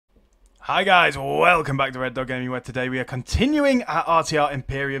Hi guys, welcome back to Red Dog Gaming, where today we are continuing our RTR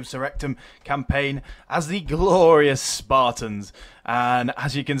Imperium Surrectum campaign as the glorious Spartans. And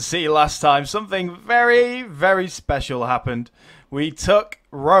as you can see last time, something very, very special happened. We took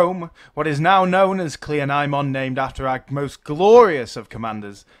Rome, what is now known as Cleonaimon, named after our most glorious of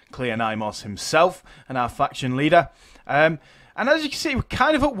commanders, Cleonaimos himself, and our faction leader. And as you can see, we're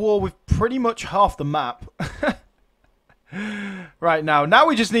kind of at war with pretty much half the map. Right now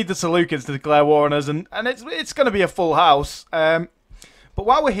we just need the Seleucids to declare war on us, and it's going to be a full house. But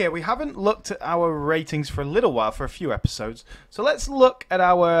while we're here, we haven't looked at our ratings for a little while, for a few episodes. So let's look at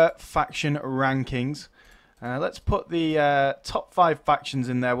our faction rankings. Let's put the top 5 factions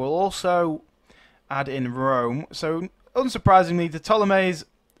in there. We'll also add in Rome. So unsurprisingly, the Ptolemies,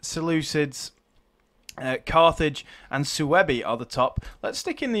 Seleucids, Carthage and Suebi are the top. Let's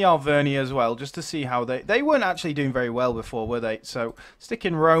stick in the Arverni as well, just to see how they weren't actually doing very well before, were they? So stick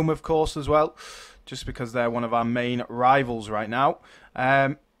in Rome, of course, as well, just because they're one of our main rivals right now.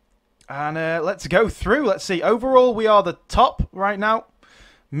 Let's go through. Let's see. Overall, we are the top right now.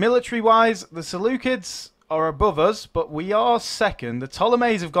 Military-wise, the Seleucids are above us, but we are second. The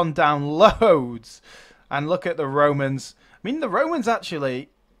Ptolemies have gone down loads. And look at the Romans. I mean, the Romans actually...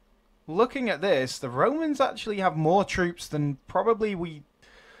 Looking at this, the Romans actually have more troops than probably we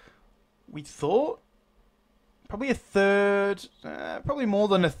thought. Probably a third, probably more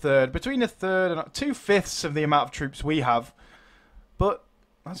than a third. Between a third and 2/5 of the amount of troops we have. But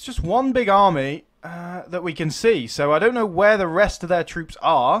that's just one big army that we can see. So I don't know where the rest of their troops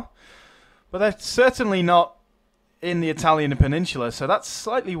are. But they're certainly not in the Italian peninsula. So that's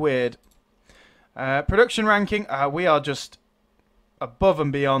slightly weird. Production ranking, we are just... above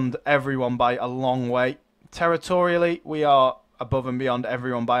and beyond everyone by a long way. Territorially, we are above and beyond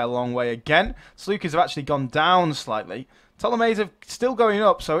everyone by a long way again. Seleucids have actually gone down slightly. Ptolemies are still going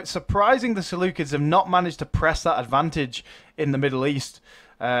up, so it's surprising the Seleucids have not managed to press that advantage in the Middle East,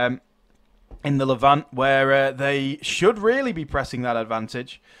 in the Levant, where they should really be pressing that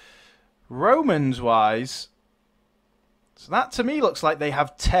advantage. Romans-wise, so that to me looks like they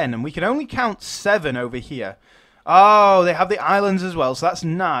have 10, and we can only count 7 over here. Oh, they have the islands as well, so that's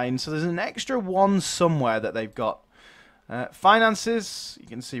 9. So there's an extra 1 somewhere that they've got. Finances, you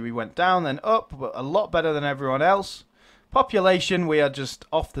can see we went down, then up, but a lot better than everyone else. Population, we are just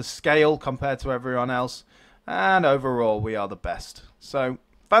off the scale compared to everyone else. And overall, we are the best. So,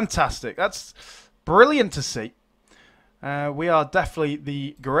 fantastic. That's brilliant to see. We are definitely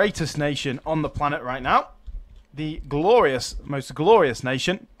the greatest nation on the planet right now. The glorious, most glorious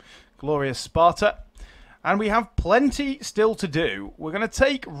nation. Glorious Sparta. And we have plenty still to do. We're going to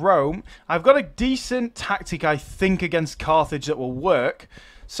take Rome. I've got a decent tactic, I think, against Carthage that will work.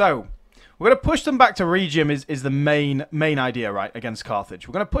 So, we're going to push them back to Rhegium is the main idea, right, against Carthage.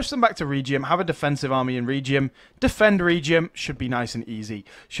 We're going to push them back to Rhegium, have a defensive army in Rhegium, defend Rhegium. Should be nice and easy.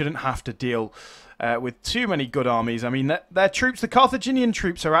 Shouldn't have to deal with too many good armies. I mean, their troops, the Carthaginian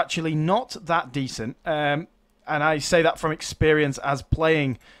troops, are actually not that decent. And I say that from experience as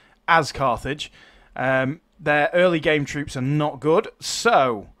playing as Carthage. Their early game troops are not good,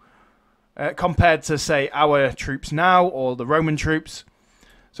 so compared to, say, our troops now or the Roman troops,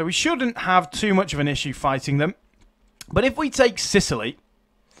 so we shouldn't have too much of an issue fighting them. But if we take Sicily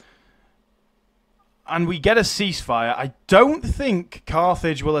and we get a ceasefire, I don't think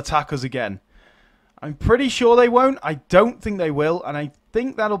Carthage will attack us again. I'm pretty sure they won't. I don't think they will, and I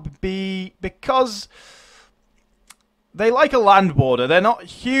think that'll be because... they like a land border. They're not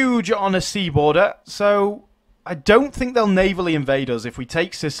huge on a sea border, so I don't think they'll navally invade us if we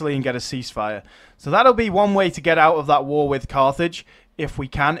take Sicily and get a ceasefire. So that'll be one way to get out of that war with Carthage, if we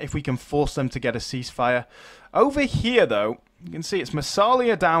can force them to get a ceasefire. Over here, though, you can see it's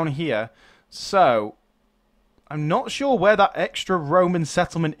Massalia down here, so I'm not sure where that extra Roman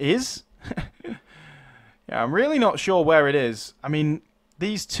settlement is. Yeah, I'm really not sure where it is. I mean,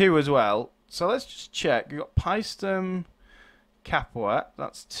 these two as well. So let's just check. We've got Paestum, Capua.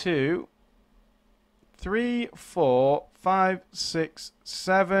 That's 2, 3, 4, 5, 6,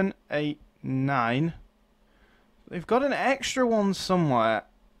 7, 8, 9. They've got an extra one somewhere.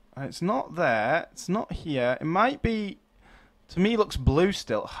 It's not there. It's not here. It might be... to me, it looks blue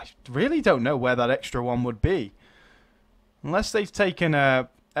still. I really don't know where that extra one would be. Unless they've taken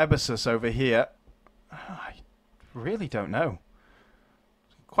Epeiros over here. I really don't know.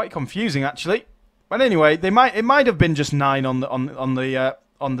 Quite confusing, actually. But anyway, it might have been just 9 on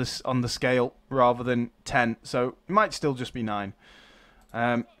the scale rather than 10. So it might still just be 9.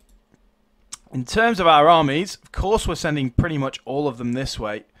 In terms of our armies, of course, we're sending pretty much all of them this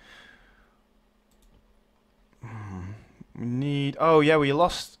way. We need... oh yeah, we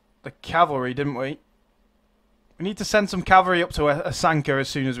lost the cavalry, didn't we? We need to send some cavalry up to a Saka as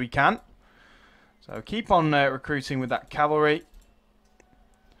soon as we can. So keep on recruiting with that cavalry.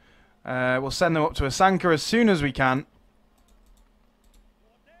 We'll send them up to a Saka as soon as we can.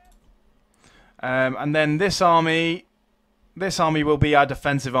 And then this army will be our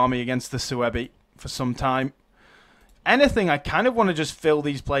defensive army against the Suebi for some time. Anything, I kind of want to just fill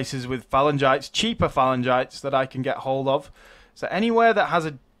these places with phalangites, cheaper phalangites that I can get hold of. So anywhere that has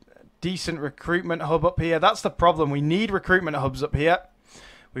a decent recruitment hub up here, that's the problem. We need recruitment hubs up here.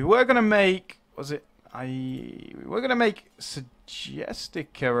 We were going to make, we were going to make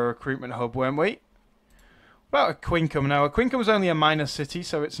Suggestica a recruitment hub, weren't we? About Aquincum now. Aquincum is only a minor city,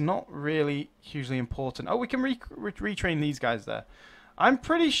 so it's not really hugely important. Oh, we can retrain these guys there. I'm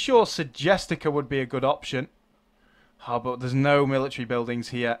pretty sure Suggestica would be a good option. Oh, but there's no military buildings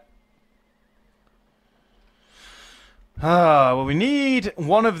here. Ah, well, we need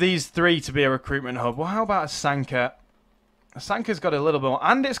one of these three to be a recruitment hub. Well, how about a Saka? A Sanka's got a little bit more,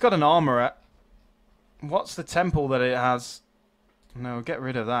 and it's got an armourer. What's the temple that it has? No, get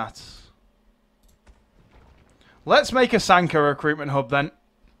rid of that. Let's make a Saka recruitment hub then.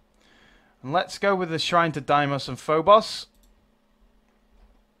 And let's go with the Shrine to Deimos and Phobos.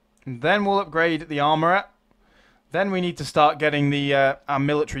 And then we'll upgrade the armourer. Then we need to start getting the our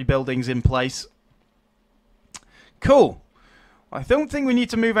military buildings in place. Cool. I don't think we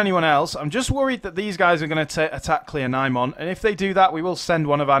need to move anyone else. I'm just worried that these guys are going to attack Cleonaimon. And if they do that, we will send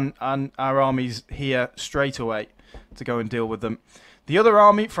one of our armies here straight away to go and deal with them. The other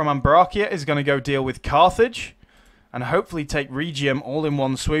army from Ambracia is going to go deal with Carthage. And hopefully take Rhegium all in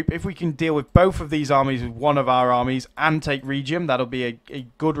one swoop. If we can deal with both of these armies with one of our armies and take Rhegium, that'll be a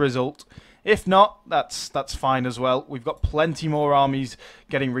good result. If not, that's fine as well. We've got plenty more armies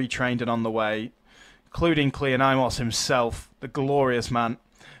getting retrained and on the way, including Cleonaimos himself, the glorious man.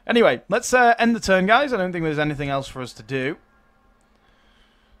 Anyway, let's end the turn, guys. I don't think there's anything else for us to do.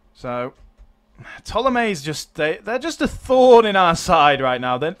 So, Ptolemy's just they're just a thorn in our side right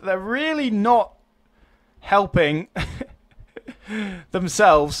now. They're really not helping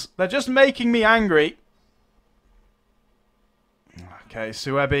themselves. They're just making me angry. Okay,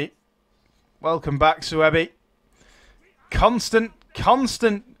 Suebi. Welcome back, Suebi. Constant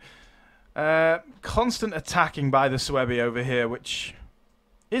attacking by the Suebi over here, which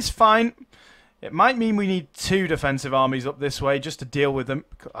is fine. It might mean we need two defensive armies up this way just to deal with them.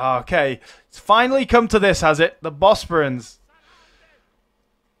 Okay, it's finally come to this, has it? The Bosporans.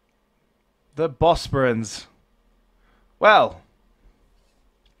 The Bosporans. Well,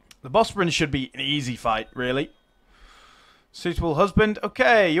 the Bosporans should be an easy fight, really. Suitable husband.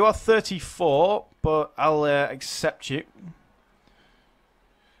 Okay, you are 34, but I'll accept you.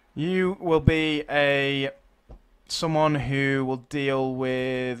 You will be someone who will deal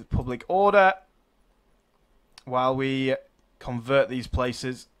with public order while we convert these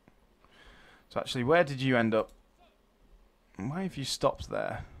places. So actually, where did you end up? Why have you stopped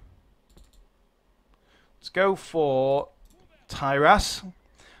there? Let's go for Tyras.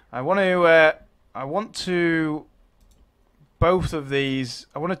 I want to both of these.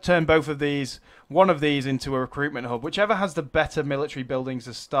 I want to turn both of these, one of these, into a recruitment hub. Whichever has the better military buildings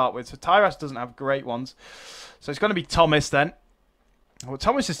to start with. So Tyras doesn't have great ones. So it's going to be Thomas then. Well,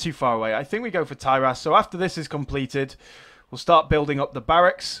 Thomas is too far away. I think we go for Tyras. So after this is completed, we'll start building up the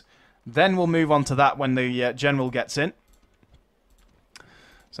barracks. Then we'll move on to that when the general gets in.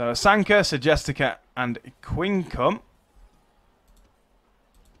 So Sanka, Suggestica, and Aquincum.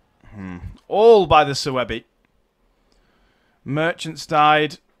 All by the Suebi. Merchants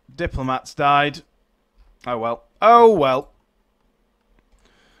died. Diplomats died. Oh well. Oh well.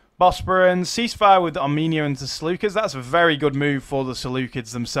 Bosporans. Ceasefire with Armenia and the Seleucids. That's a very good move for the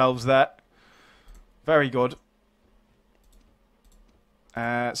Seleucids themselves there. Very good.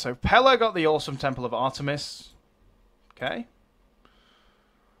 So Pella got the awesome Temple of Artemis. Okay.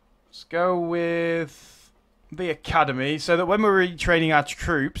 Let's go with the Academy, so that when we're retraining our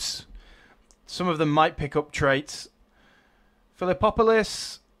troops, some of them might pick up traits.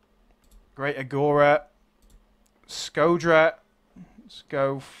 Philippopolis, Great Agora, Skodra. Let's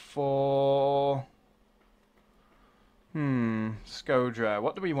go for... Skodra.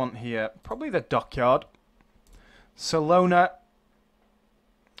 What do we want here? Probably the dockyard. Salona.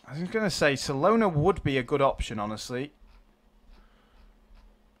 I was going to say, Salona would be a good option, honestly.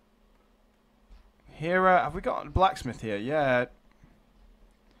 Here, have we got a blacksmith here? Yeah.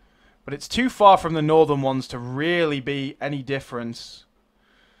 But it's too far from the northern ones to really be any difference.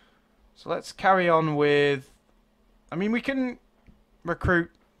 So let's carry on with... I mean, we can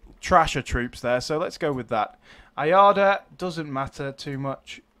recruit Trasher troops there, so let's go with that. Ayada doesn't matter too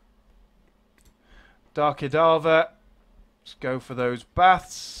much. Darkidava. Let's go for those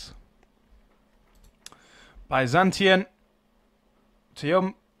baths. Byzantium.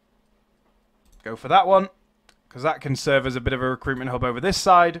 Tium. Go for that one, because that can serve as a bit of a recruitment hub over this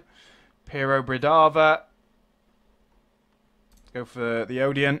side. Piro Bridava. Go for the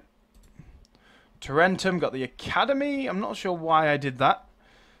Odeon. Tarentum, got the Academy. I'm not sure why I did that.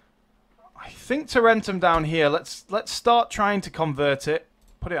 I think Tarentum down here. Let's start trying to convert it.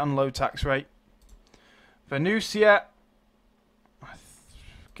 Put it on low tax rate. Venusia.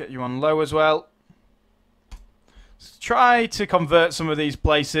 Get you on low as well. Let's try to convert some of these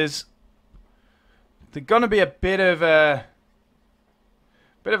places. They're going to be a bit of a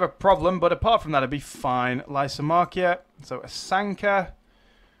problem, but apart from that, it'd be fine. Lysimachia. So Asanka.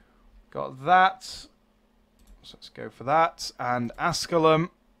 Got that. So let's go for that. And Asculum.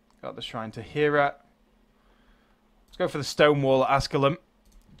 Got the Shrine to Hera. Let's go for the Stone Wall at Asculum.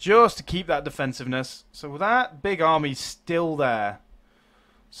 Just to keep that defensiveness. So that big army's still there.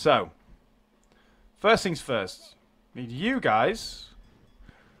 So, first things first. Need you guys.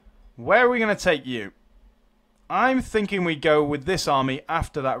 Where are we going to take you? I'm thinking we go with this army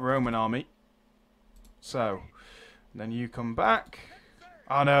after that Roman army. So, then you come back.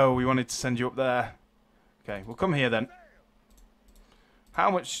 Oh no, we wanted to send you up there. Okay, we'll come here then. How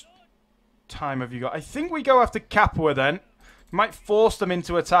much time have you got? I think we go after Capua then. Might force them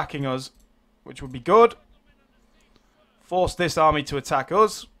into attacking us, which would be good. Force this army to attack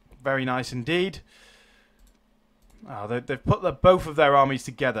us. Very nice indeed. Oh, they've put both of their armies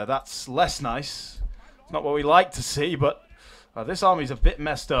together. That's less nice. It's not what we like to see, but this army's a bit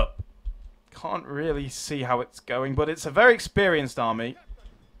messed up. Can't really see how it's going, but it's a very experienced army.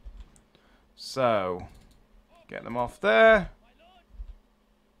 So, get them off there.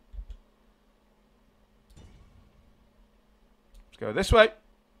 Let's go this way.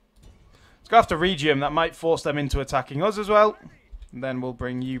 Let's go after Regium. That might force them into attacking us as well. And then we'll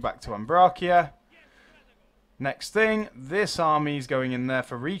bring you back to Ambracia. Next thing, this army's going in there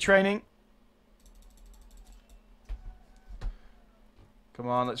for retraining. Come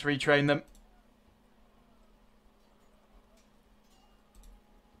on, let's retrain them.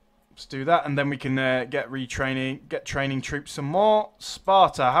 Let's do that, and then we can get training troops some more.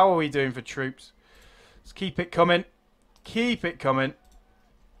 Sparta, how are we doing for troops? Let's keep it coming. Keep it coming.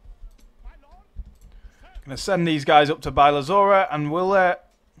 Gonna send these guys up to Bylazora, and we'll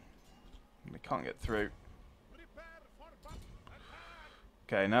we can't get through.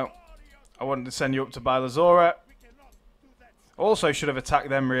 Okay, no. I wanted to send you up to Bylazora. Also should have attacked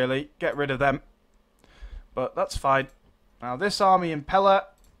them, really. Get rid of them. But that's fine. Now this army in Pella,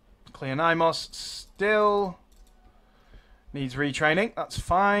 Cleonymos, still needs retraining. That's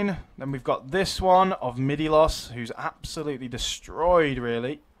fine. Then we've got this one of Midilos, who's absolutely destroyed,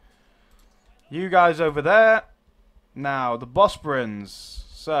 really. You guys over there. Now, the Bosporans.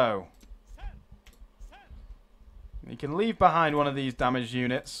 So, you can leave behind one of these damaged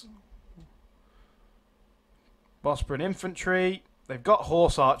units. Bosporan infantry. They've got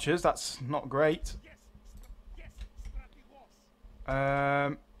horse archers. That's not great.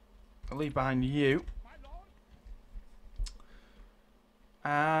 I'll leave behind you.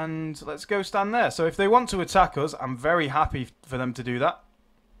 And let's go stand there. So if they want to attack us, I'm very happy for them to do that.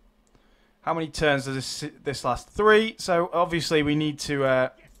 How many turns does this last? 3. So obviously we need to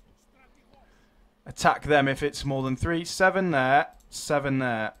attack them if it's more than 3. 7 there. 7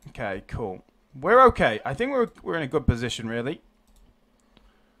 there. Okay, cool. We're okay. I think we're in a good position, really.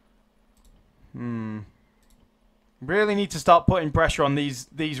 Really need to start putting pressure on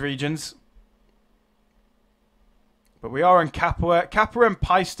these regions. But we are in Capua and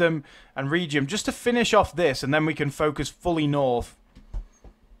Paestum and Regium just to finish off this, and then we can focus fully north.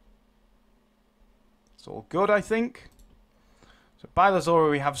 It's all good, I think. So Bylazora,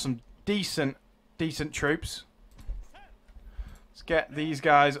 we have some decent troops. Let's get these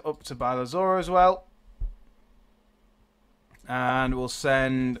guys up to Bylazora as well. And we'll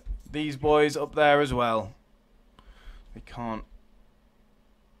send these boys up there as well. We can't.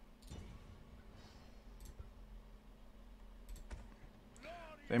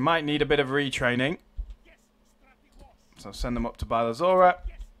 They might need a bit of retraining. So send them up to Bylazora.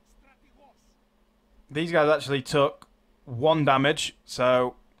 These guys actually took 1 damage,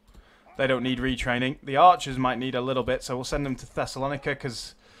 so they don't need retraining. The archers might need a little bit, so we'll send them to Thessalonica,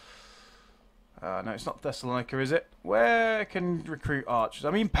 because... no, it's not Thessalonica, is it? Where can recruit archers?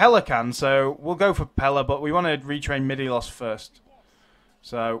 I mean, Pella can, so we'll go for Pella, but we want to retrain Midilos first.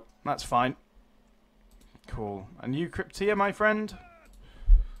 So, that's fine. Cool. And you, Cryptia, my friend?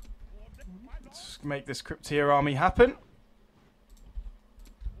 Let's make this Cryptia army happen.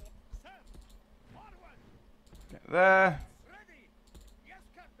 there.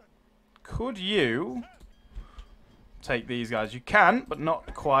 Could you take these guys? You can, but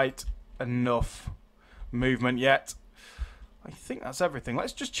not quite enough movement yet. I think that's everything.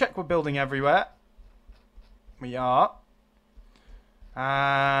 Let's just check we're building everywhere. We are.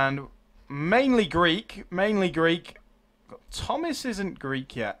 And mainly Greek. Mainly Greek. Thomas isn't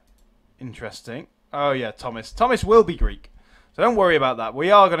Greek yet. Interesting. Oh yeah, Thomas. Thomas will be Greek. So don't worry about that.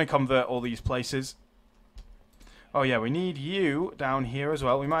 We are going to convert all these places. Oh yeah, we need you down here as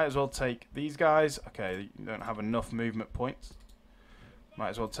well. We might as well take these guys. Okay, you don't have enough movement points. Might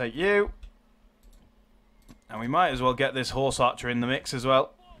as well take you. And we might as well get this horse archer in the mix as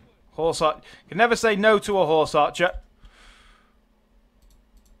well. Horse archer. Can never say no to a horse archer.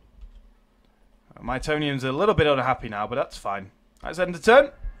 My Aitonians are a little bit unhappy now, but that's fine. Let's end the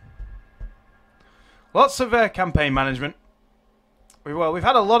turn. Lots of campaign management. We've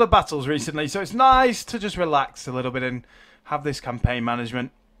had a lot of battles recently, so it's nice to just relax a little bit and have this campaign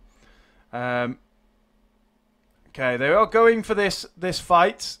management. Okay, they are going for this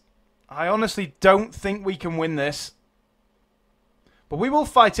fight. I honestly don't think we can win this. But we will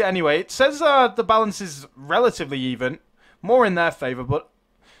fight it anyway. It says the balance is relatively even. More in their favour, but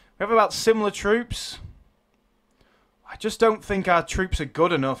we have about similar troops. I just don't think our troops are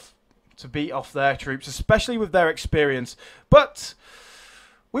good enough to beat off their troops, especially with their experience. But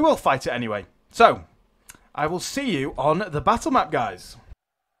we will fight it anyway. So, I will see you on the battle map, guys.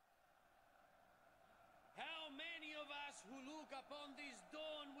 How many of us who look upon this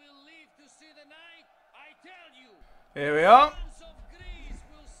dawn will live to see the night? I tell you. Here we are. Sons of Greece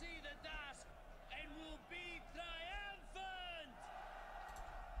will see the dusk and will be triumphant.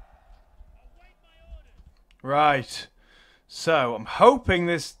 Await my orders. Right. So, I'm hoping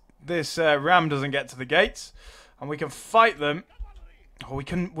this ram doesn't get to the gates, and we can fight them. Or we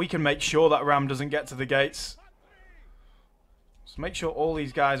can make sure that ram doesn't get to the gates. Just make sure all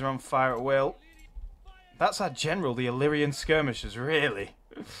these guys are on fire at will. That's our general, the Illyrian skirmishers, really.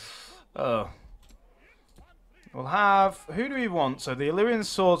 Oh. We'll have... Who do we want? So the Illyrian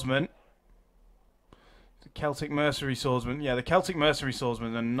swordsman. The Celtic mercenary swordsman. Yeah, the Celtic mercenary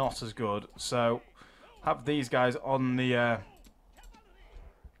swordsmen are not as good. So have these guys on the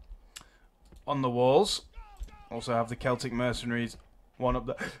walls. Also have the Celtic mercenaries. One up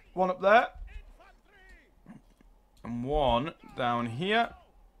there. And one down here.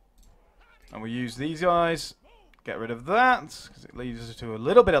 And we use these guys. Get rid of that, because it leaves us to a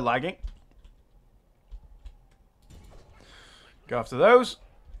little bit of lagging. Go after those.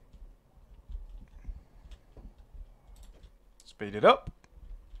 Speed it up.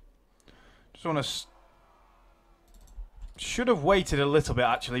 Just want to... Should have waited a little bit,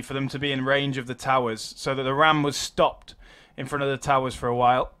 actually, for them to be in range of the towers, so that the ram was stopped in front of the towers for a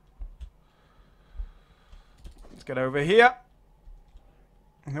while. Let's get over here.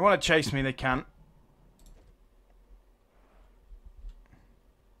 If they want to chase me, they can.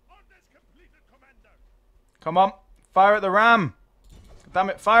 Come on. Fire at the ram. Damn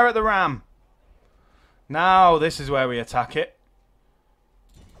it, fire at the ram. Now, this is where we attack it.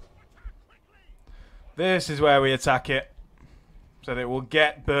 This is where we attack it. So that it will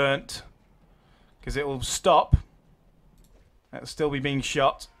get burnt. Because it will stop. It'll still be being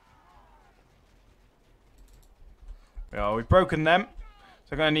shot. Oh, we've broken them.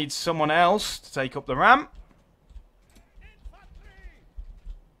 So I'm going to need someone else to take up the ram.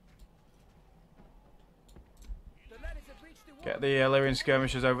 Get the Illyrian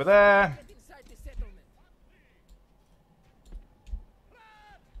skirmishers over there.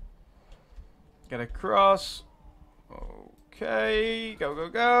 Get across. Okay. Go, go,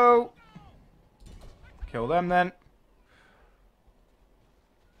 go. Kill them then.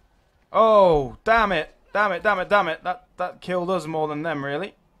 Oh, damn it. Damn it, damn it, damn it. That killed us more than them,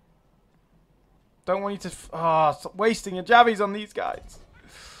 really. Don't want you to... stop wasting your jabbies on these guys.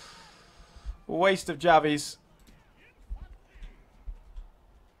 Waste of jabbies.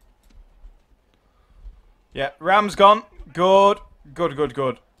 Yeah, ram's gone. Good. Good, good,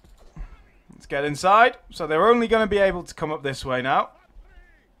 good. Let's get inside. So they're only going to be able to come up this way now.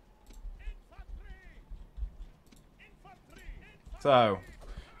 So,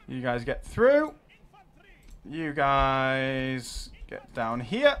 you guys get through. You guys get down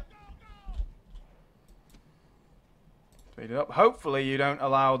here. Speed it up. Hopefully you don't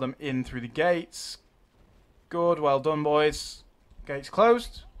allow them in through the gates. Good. Well done, boys. Gates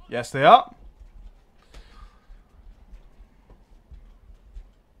closed. Yes, they are.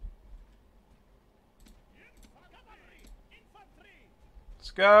 Let's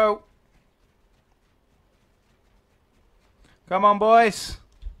go. Come on, boys.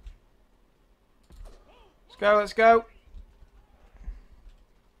 go, let's go.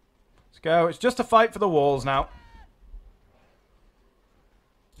 Let's go. It's just a fight for the walls now.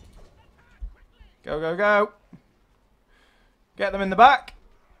 Go, go, go. Get them in the back.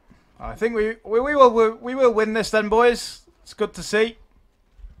 I think we will win this then, boys. It's good to see.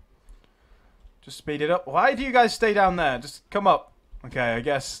 Just speed it up. Why do you guys stay down there? Just come up. Okay, I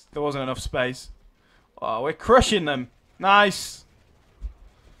guess there wasn't enough space. Oh, we're crushing them. Nice.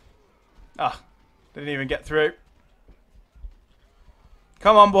 Ah, didn't even get through.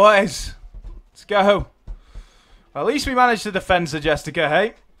 Come on, boys. Let's go. Well, at least we managed to defend Segestica,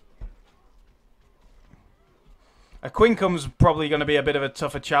 hey? A Quincum's probably going to be a bit of a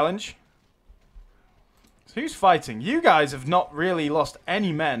tougher challenge. So who's fighting? You guys have not really lost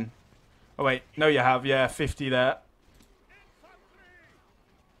any men. Oh, wait. No, you have. Yeah, 50 there.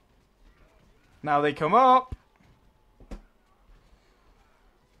 Now they come up.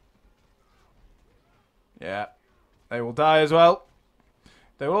 Yeah. They will die as well.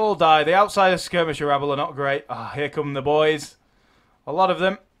 They will all die. The outside of skirmisher rabble are not great. Ah, here come the boys. A lot of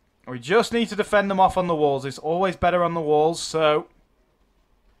them. We just need to defend them off on the walls. It's always better on the walls, so...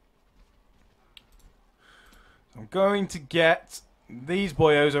 I'm going to get these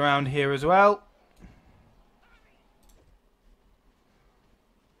boyos around here as well.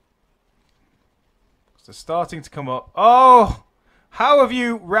 They're starting to come up. Oh! How have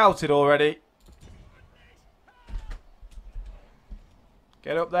you routed already?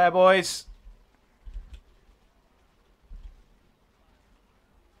 Get up there, boys.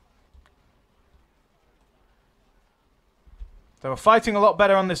 They were fighting a lot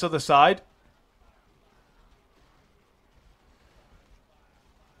better on this other side.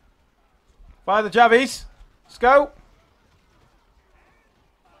 Fire the Javies. Let's go.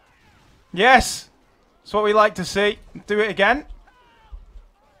 Yes. That's what we like to see. Do it again.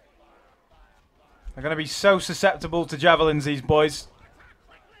 They're going to be so susceptible to javelins, these boys.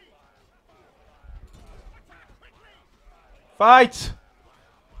 Fight.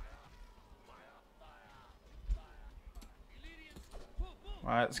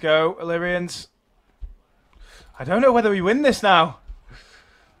 Alright, let's go, Illyrians. I don't know whether we win this now.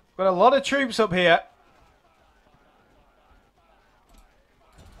 We've got a lot of troops up here.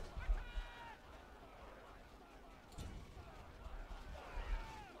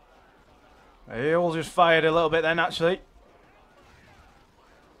 They all just fired a little bit then, actually.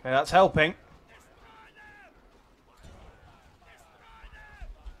 Okay, that's helping.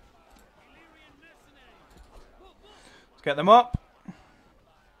 Let's get them up.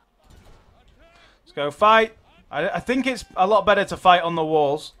 Let's go fight. I think it's a lot better to fight on the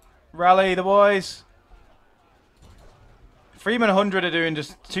walls. Rally the boys. Freeman 100 are doing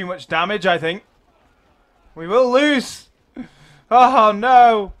just too much damage, I think. We will lose. Oh,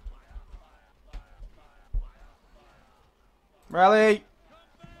 no. Rally.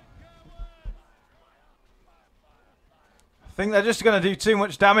 I think they're just going to do too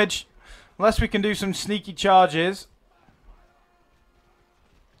much damage. Unless we can do some sneaky charges.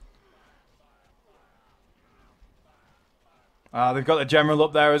 They've got the general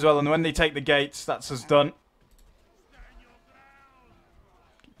up there as well, and when they take the gates, that's us done.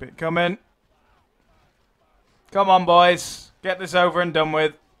 Keep it coming. Come on, boys. Get this over and done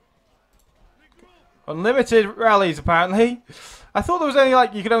with. Unlimited rallies, apparently. I thought there was only,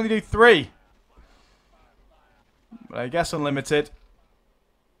 like, you could only do 3. But I guess unlimited.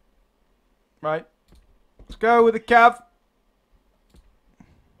 Right. Let's go with the cav.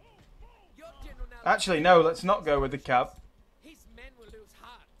 Actually, no, let's not go with the cav.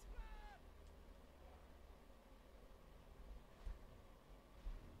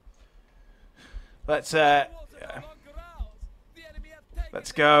 Let's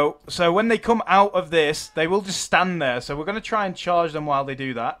go. So when they come out of this, they will just stand there. So we're going to try and charge them while they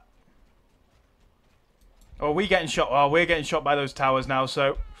do that. Oh, are we getting shot? Oh, we're getting shot by those towers now.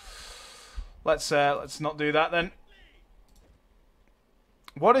 So let's not do that then.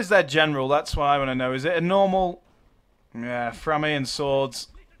 What is their general? That's what I want to know. Is it a normal? Yeah, Framian swords.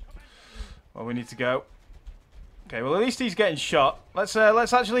 Well, we need to go. Okay, well at least he's getting shot. Let's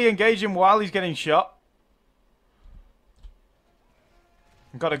actually engage him while he's getting shot.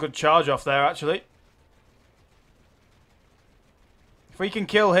 Got a good charge off there, actually. If we can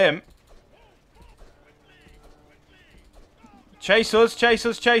kill him. Chase us, chase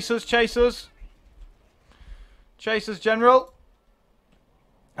us, chase us, chase us. Chase us, General.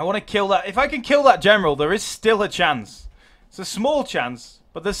 I want to kill that. If I can kill that General, there is still a chance. It's a small chance,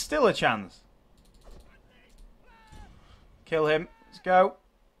 but there's still a chance. Kill him. Let's go.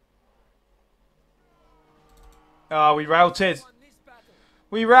 Oh, we routed.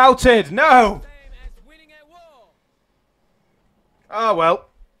 We routed. No. Oh, well.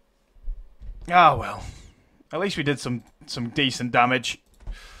 Oh, well. At least we did some decent damage.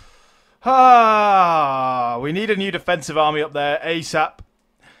 Ah, we need a new defensive army up there ASAP.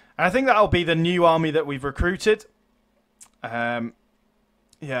 And I think that'll be the new army that we've recruited. Yeah.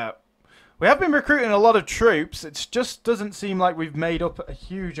 We have been recruiting a lot of troops. It just doesn't seem like we've made up a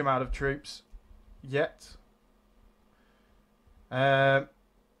huge amount of troops yet.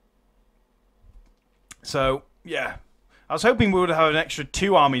 So, yeah. I was hoping we would have an extra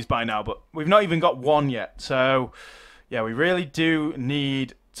 2 armies by now, but we've not even got 1 yet. So, yeah, we really do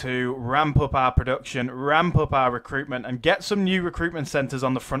need to ramp up our production, ramp up our recruitment, and get some new recruitment centres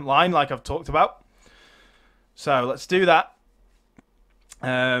on the front line, like I've talked about. So, let's do that.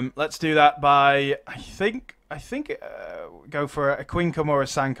 Let's do that by, I think go for a Quincum or a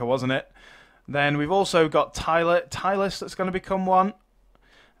Sanka, wasn't it? Then we've also got Tylus that's going to become one.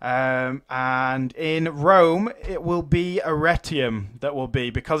 And in Rome, it will be Arretium that will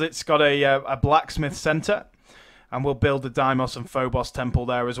be, because it's got a blacksmith centre. And we'll build the Deimos and Phobos temple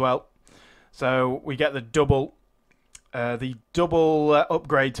there as well. So we get the double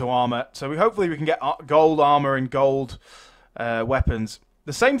upgrade to armour. So hopefully we can get gold armour and gold weapons.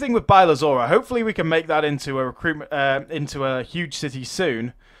 The same thing with Bylazora. Hopefully we can make that into a recruitment into a huge city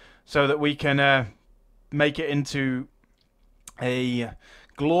soon, so that we can make it into a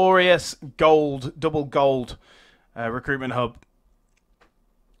glorious double gold recruitment hub.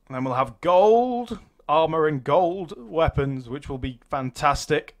 And then we'll have gold armor and gold weapons, which will be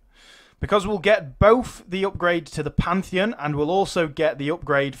fantastic, because we'll get both the upgrade to the Pantheon and we'll also get the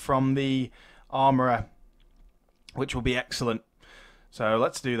upgrade from the armorer, which will be excellent. So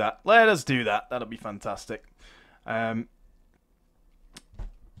let's do that. Let us do that. That'll be fantastic. Yeah,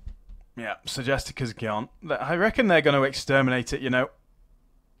 Sugestica's gone. I reckon they're going to exterminate it, you know.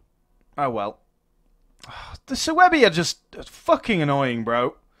 Oh, well. The Suebi are just fucking annoying,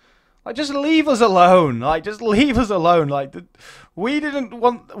 bro. Like, just leave us alone. Like, just leave us alone. Like, we didn't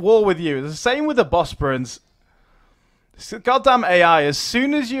want war with you. The same with the Bosporans. This goddamn AI, as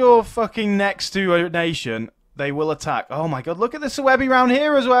soon as you're fucking next to a nation, they will attack. Oh my god, look at the Suebi round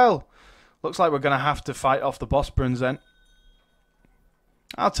here as well. Looks like we're going to have to fight off the Bosporans then.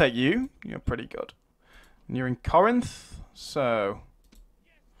 I'll take you. You're pretty good. And you're in Corinth, so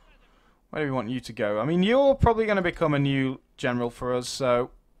where do we want you to go? I mean, you're probably going to become a new general for us, so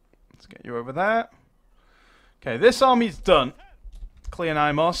let's get you over there. Okay, this army's done.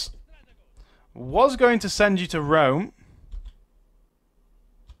 Cleonymos. Was going to send you to Rome.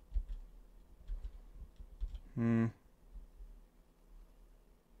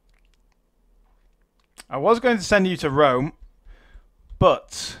 I was going to send you to Rome,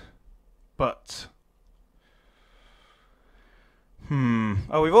 but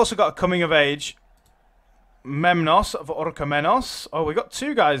oh, we've also got a coming of age, Memnos of Orchomenos. Oh, we got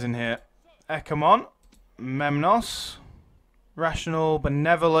 2 guys in here. Ecamon, Memnos, rational,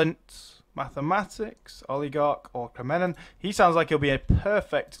 benevolent, mathematics, oligarch, Orchomenon. He sounds like he'll be a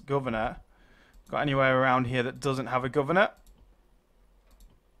perfect governor. Got anywhere around here that doesn't have a governor?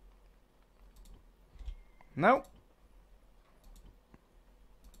 No.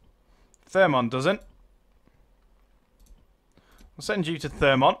 Thermon doesn't. We'll send you to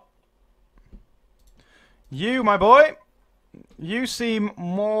Thermon. You, my boy, you seem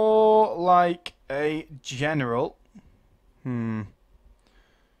more like a general. So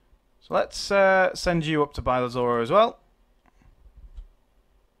let's send you up to Bylazora as well.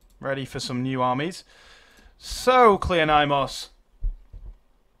 Ready for some new armies. So, Cleonymos.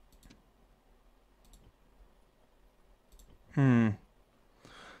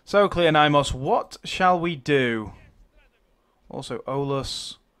 So, Cleonymos, what shall we do? Also,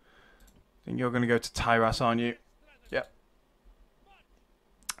 Olus. I think you're going to go to Tyras, aren't you? Yep.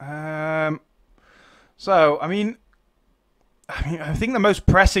 So, I think the most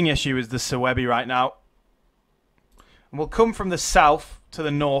pressing issue is the Suebi right now. And we'll come from the south to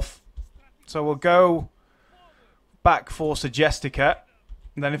the north. So we'll go back for Suggestica.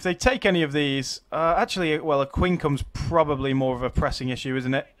 And then if they take any of these... actually, well, a Quincum's probably more of a pressing issue,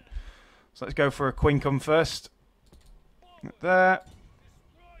 isn't it? So let's go for a Quincum first. There.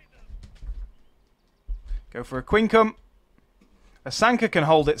 Go for a Quincum. A Sanka can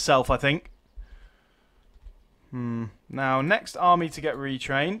hold itself, I think. Now, next army to get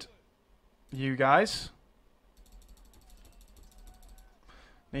retrained. You guys.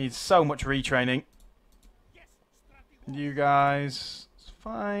 Needs so much retraining. You guys. It's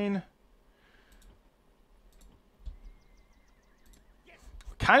fine.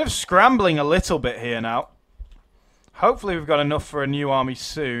 We're kind of scrambling a little bit here now. Hopefully we've got enough for a new army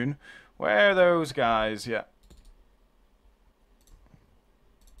soon. Where are those guys? Yeah.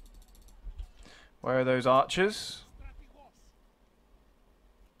 Where are those archers?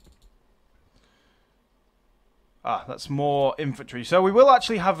 Ah, that's more infantry. So we will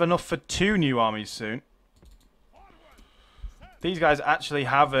actually have enough for 2 new armies soon. These guys actually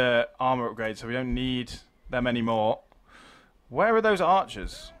have a armor upgrade, so we don't need them anymore. Where are those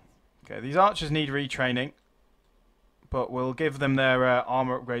archers? Okay, these archers need retraining, but we'll give them their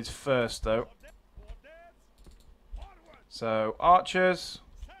armor upgrades first, though. So, archers.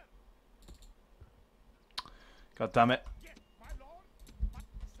 God damn it.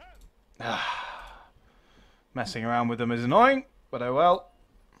 Messing around with them is annoying, but oh well.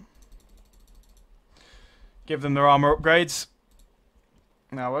 Give them their armor upgrades.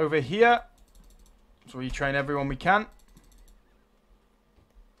 Now over here, so we train everyone we can.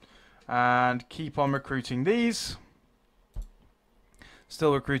 And keep on recruiting these.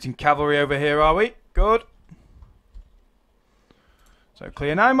 Still recruiting cavalry over here, are we? Good. So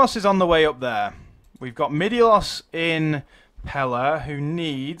Cleonymos is on the way up there. We've got Midiolos in Pella, who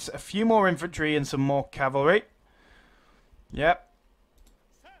needs a few more infantry and some more cavalry. Yep.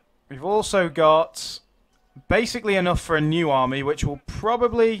 We've also got basically enough for a new army, which will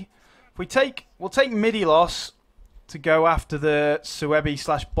probably, if we'll take Midiolos to go after the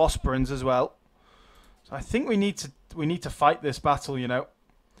Suebi/Bosporans as well. So I think we need to fight this battle. You know,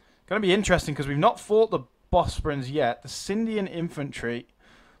 going to be interesting because we've not fought the Bosporans yet. The Scindian infantry,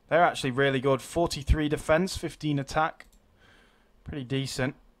 they're actually really good. 43 defense, 15 attack, pretty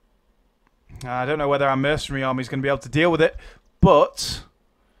decent. I don't know whether our mercenary army is going to be able to deal with it, but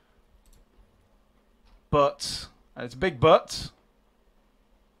and it's a big but.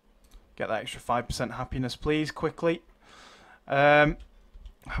 Get that extra 5% happiness, please, quickly.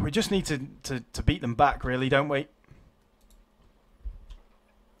 We just need to beat them back, really, don't we?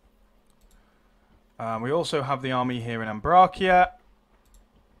 We also have the army here in Ambracia.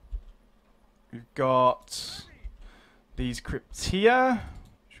 We've got these Cryptia,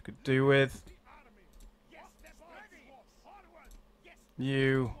 which we could do with.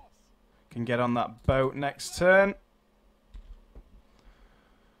 You can get on that boat next turn.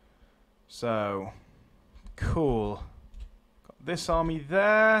 So, cool. Got this army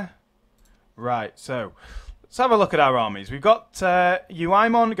there. Right, so let's have a look at our armies. We've got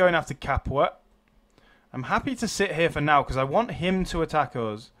Euaimon going after Capua. I'm happy to sit here for now because I want him to attack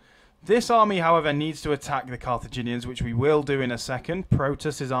us. This army, however, needs to attack the Carthaginians, which we will do in a second.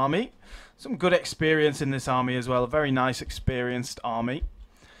 Protus' army. Some good experience in this army as well. A very nice, experienced army.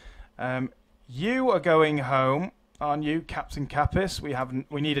 You are going home, aren't you, Captain Capys?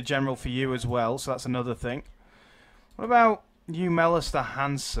 We need a general for you as well, so that's another thing. What about you, Melis the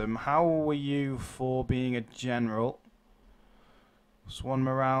Handsome? How were you for being a general? Swan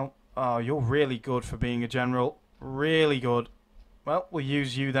morale. Oh, you're really good for being a general. Really good. Well, we'll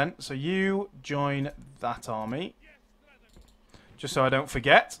use you then. So you join that army. Just so I don't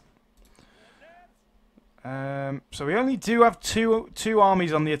forget. So we only do have two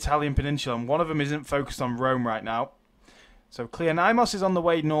armies on the Italian peninsula, and one of them isn't focused on Rome right now. So Cleonymos is on the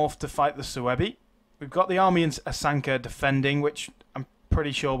way north to fight the Suebi. We've got the army in Asanka defending, which I'm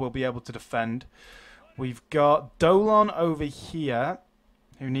pretty sure we'll be able to defend. We've got Dolon over here,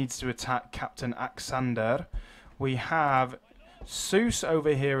 who needs to attack Captain Axander. We have Zeus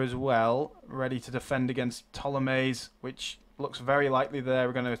over here as well, ready to defend against Ptolemies, which looks very likely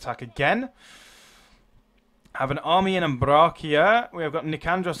they're going to attack again. Have an army in Ambracia. We have got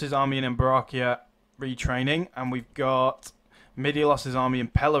Nicandros' army in Ambracia retraining, and we've got Midiolos' army in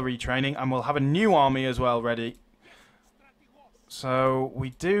Pella retraining, and we'll have a new army as well ready. So we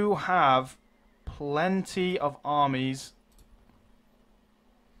do have plenty of armies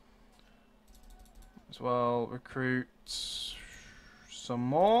as well. Recruit some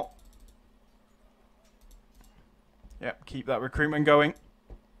more. Yep, keep that recruitment going.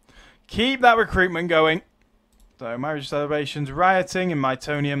 Keep that recruitment going. So, marriage celebrations, rioting in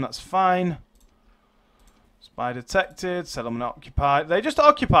Mytonium, that's fine. Spy detected, settlement occupied. They just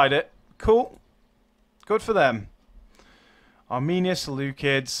occupied it. Cool. Good for them. Armenia,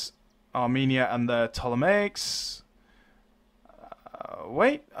 Seleucids, Armenia and the Ptolemaics.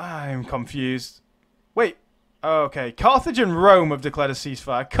 Wait, I'm confused. Wait, okay. Carthage and Rome have declared a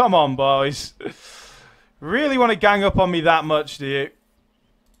ceasefire. Come on, boys. Really want to gang up on me that much, do you?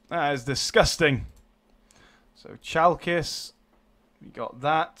 That is disgusting. So Chalkis, we got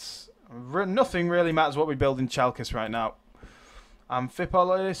that. Nothing really matters what we build in Chalkis right now.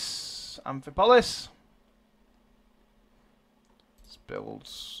 Amphipolis. Let's build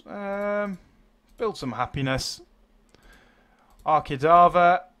some happiness.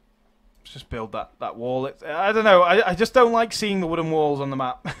 Archidava. Let's just build that wall. I don't know. I just don't like seeing the wooden walls on the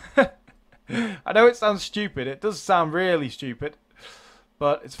map. I know it sounds stupid. It does sound really stupid.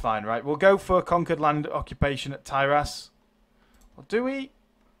 But it's fine, right? We'll go for conquered land occupation at Tyras. Or do we?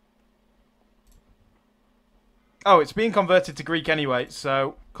 Oh, it's being converted to Greek anyway.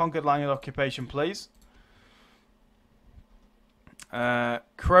 So, conquered land occupation, please.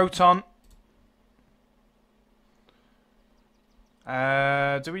 Croton.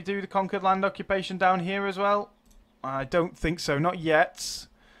 Do we do the conquered land occupation down here as well? I don't think so. Not yet.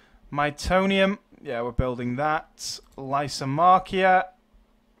 Mytonium. Yeah, we're building that. Lysimachia.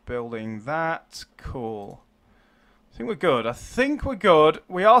 Building that. Cool. I think we're good. I think we're good.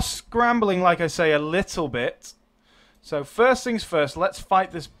 We are scrambling, like I say, a little bit. So first things first, let's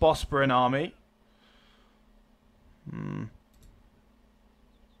fight this Bosporan army.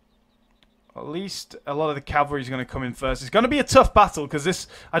 At least a lot of the cavalry is going to come in first. It's going to be a tough battle because this...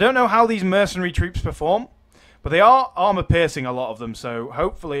 I don't know how these mercenary troops perform, but they are armor piercing, a lot of them, so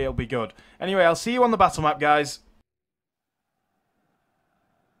hopefully it'll be good. Anyway, I'll see you on the battle map, guys.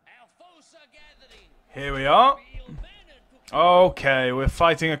 Here we are. Okay, we're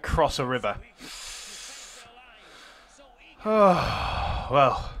fighting across a river. Oh,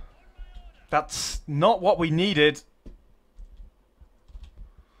 well, that's not what we needed.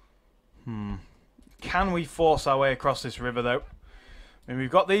 Can we force our way across this river, though? I mean, we've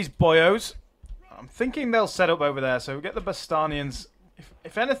got these boyos. I'm thinking they'll set up over there, so we get the Bastanians.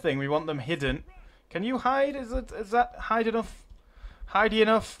 If anything, we want them hidden. Can you hide? Is that hide enough? Hidey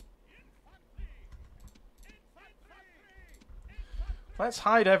enough? Let's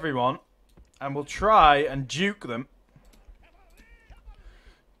hide everyone, and we'll try and duke them.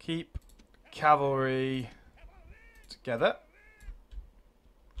 Keep cavalry together.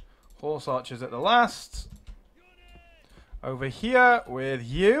 Horse archers at the last. Over here with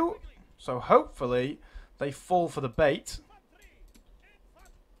you. So hopefully they fall for the bait.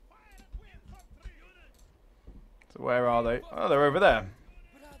 So where are they? Oh, they're over there.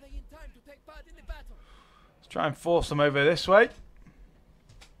 Let's try and force them over this way. I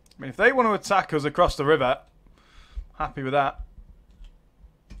mean, if they want to attack us across the river, happy with that.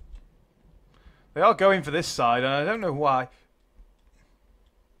 They are going for this side, and I don't know why.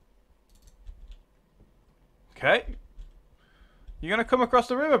 Okay. You're going to come across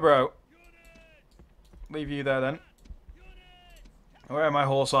the river, bro. Leave you there, then. Where are my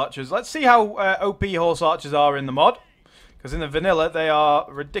horse archers? Let's see how OP horse archers are in the mod. Because in the vanilla, they are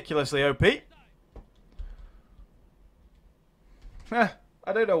ridiculously OP.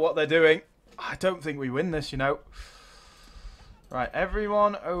 I don't know what they're doing. I don't think we win this, you know. Right,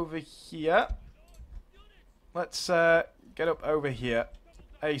 everyone over here. Let's get up over here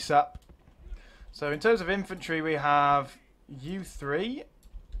ASAP. So in terms of infantry, we have you three.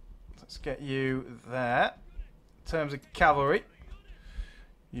 Let's get you there. In terms of cavalry,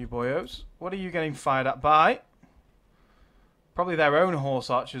 you boyos. What are you getting fired at by? Probably their own horse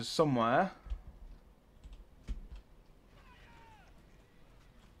archers somewhere.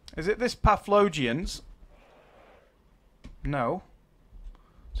 Is it this Paphloggians? No.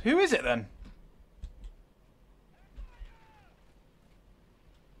 So who is it then?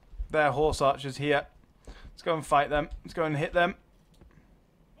 They're horse archers here. Let's go and fight them. Let's go and hit them.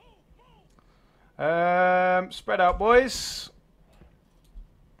 Spread out, boys.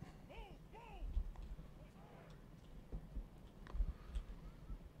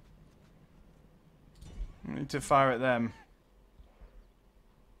 I need to fire at them.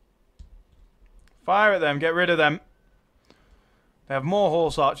 Fire at them. Get rid of them. They have more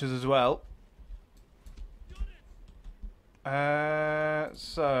horse archers as well.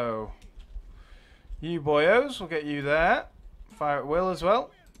 So you boyos, we'll get you there. Fire at will as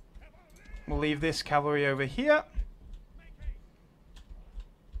well. We'll leave this cavalry over here.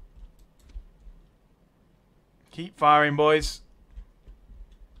 Keep firing, boys.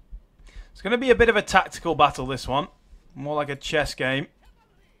 It's going to be a bit of a tactical battle, this one. More like a chess game.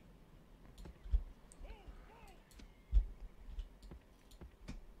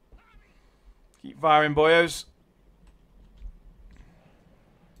 Keep firing, boyos.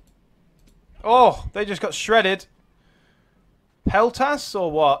 Oh, they just got shredded. Peltas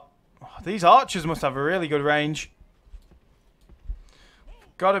or what? Oh, these archers must have a really good range.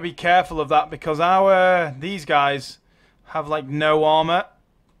 Got to be careful of that because these guys have like no armor.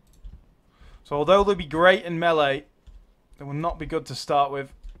 So although they'll be great in melee, they will not be good to start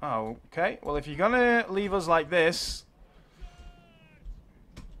with. Oh, okay. Well, if you're gonna leave us like this,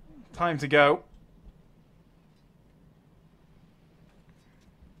 time to go.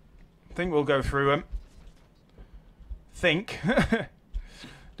 I think we'll go through them. Think.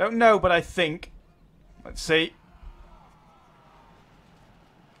 Don't know, but I think. Let's see.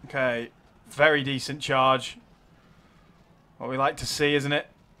 Okay. Very decent charge. What we like to see, isn't it?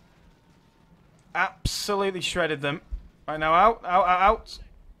 Absolutely shredded them. Right now, out, out, out, out.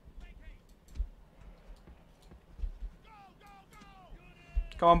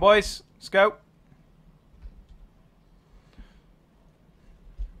 Come on, boys. Let's go.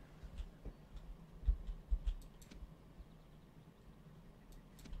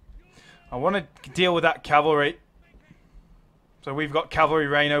 I want to deal with that cavalry. So we've got cavalry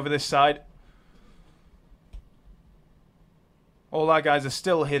rain over this side. All our guys are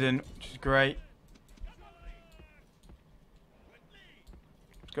still hidden, which is great.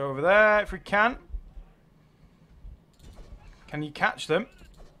 Let's go over there if we can. Can you catch them?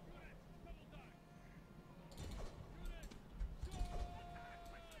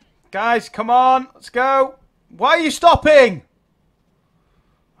 Guys, come on. Let's go. Why are you stopping?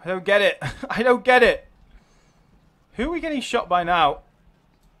 I don't get it. I don't get it. Who are we getting shot by now?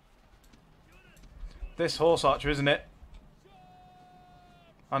 This horse archer, isn't it?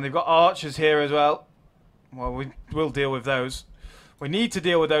 And they've got archers here as well. Well, we'll deal with those. We need to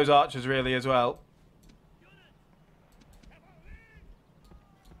deal with those archers really as well.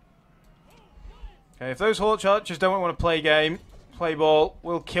 Okay, if those horse archers don't want to play game, play ball,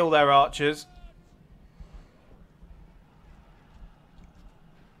 we'll kill their archers.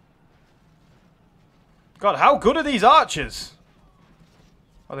 God, how good are these archers?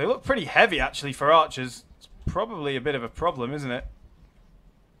 Well, they look pretty heavy actually for archers. It's probably a bit of a problem, isn't it?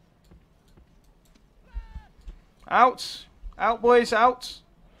 Out. Out, boys, out.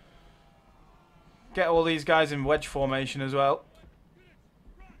 Get all these guys in wedge formation as well.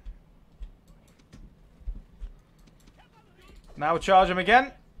 Now charge them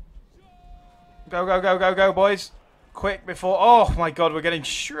again. Go, go, go, go, go, boys. Quick before... Oh, my God, we're getting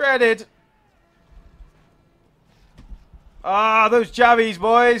shredded. Ah, those jabbies,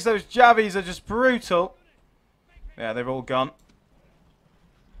 boys. Those jabbies are just brutal. Yeah, they've all gone.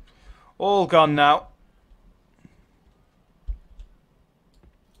 All gone now.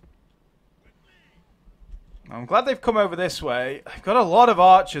 I'm glad they've come over this way. They've got a lot of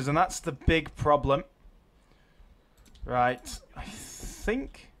archers, and that's the big problem. Right. I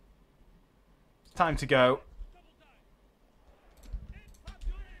think it's time to go.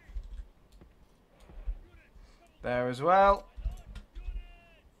 There as well.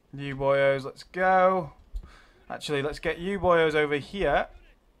 You boyos, let's go. Actually, let's get you boyos over here.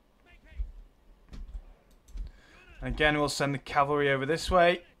 Again, we'll send the cavalry over this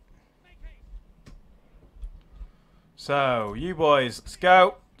way. So, you boys, let's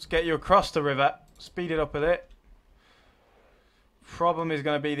go. Let's get you across the river. Speed it up a bit. Problem is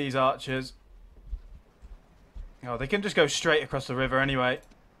going to be these archers. Oh, they can just go straight across the river anyway.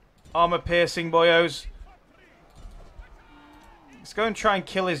 Armor piercing, boyos. Let's go and try and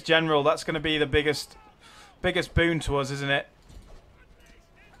kill his general. That's going to be the biggest boon to us, isn't it?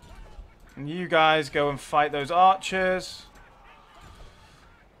 And you guys go and fight those archers.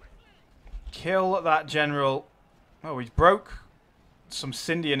 Kill that general. Oh, he's broke. Some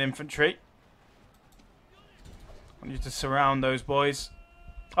Scindian infantry. I want you to surround those boys.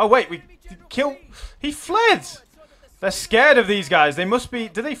 Oh, wait. We kill... He fled! They're scared of these guys. They must be...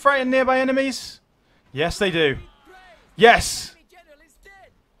 Do they frighten nearby enemies? Yes, they do. Yes!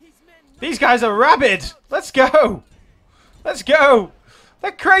 These guys are rabid! Let's go! Let's go!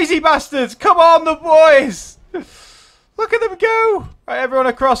 They're crazy bastards! Come on, the boys! Look at them go! Right, everyone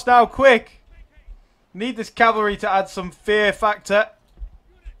across now, quick! Need this cavalry to add some fear factor.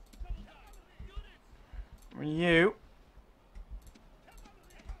 You.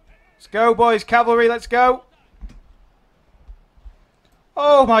 Let's go, boys. Cavalry, let's go.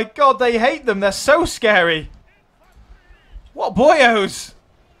 Oh my God, they hate them. They're so scary. What boyos?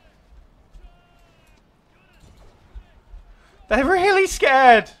 They're really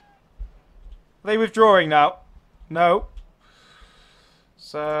scared. Are they withdrawing now? No.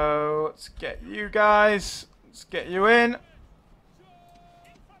 So, let's get you guys. Let's get you in.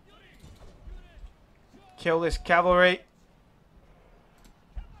 Kill this cavalry.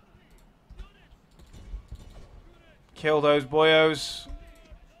 Kill those boyos.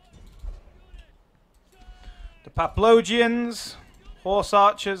 The Paplogians. Horse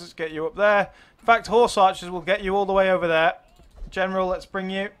archers. Let's get you up there. In fact, horse archers will get you all the way over there. General, let's bring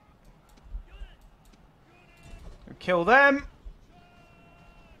you. Kill them.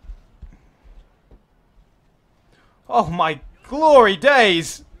 Oh my glory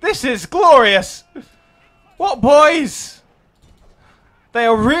days! This is glorious! What boys? They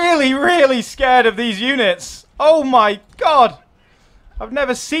are really, really scared of these units. Oh my God! I've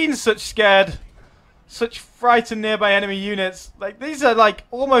never seen such scared Such frightened nearby enemy units. Like, these are like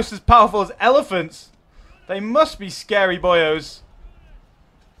almost as powerful as elephants. They must be scary boyos.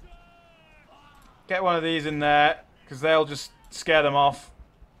 Get one of these in there, because they'll just scare them off.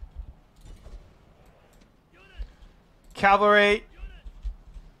 Cavalry.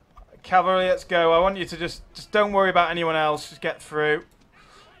 Cavalry, let's go. I want you to just don't worry about anyone else. Just get through.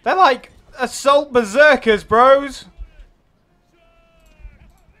 They're like assault berserkers, bros.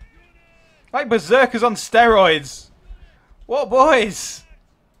 Like berserkers on steroids. What boys?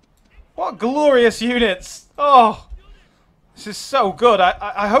 What glorious units. Oh, this is so good.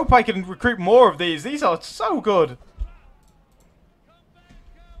 I hope I can recruit more of these. These are so good.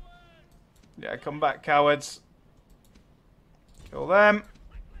 Yeah, come back, cowards. Kill them.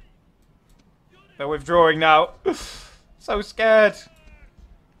 They're withdrawing now. So scared.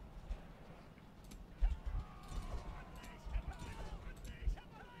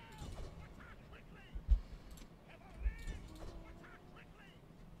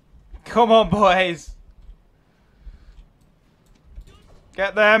 Come on, boys.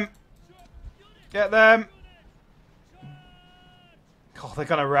 Get them. Get them. Oh, they're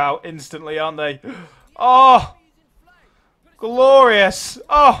going to rout instantly, aren't they? Oh. Glorious.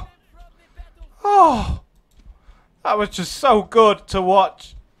 Oh. Oh. That was just so good to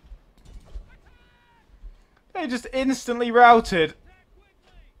watch. They just instantly routed.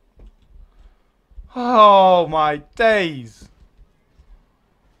 Oh, my days.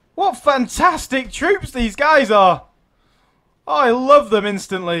 What fantastic troops these guys are. Oh, I love them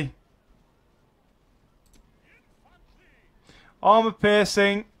instantly. Armor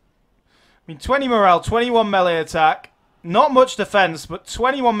piercing. I mean, 20 morale, 21 melee attack. Not much defense, but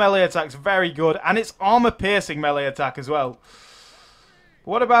 21 melee attack's very good. And it's armor piercing melee attack as well.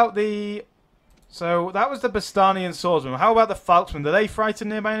 What about the... So, that was the Bastanian swordsman. How about the Falxmen? Do they frighten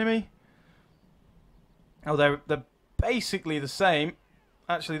nearby enemy? Oh, they're basically the same.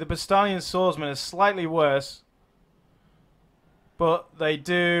 Actually, the Bastanian swordsman is slightly worse. But they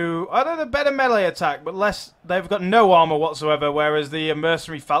do... I don't know, better melee attack, but less... They've got no armor whatsoever, whereas the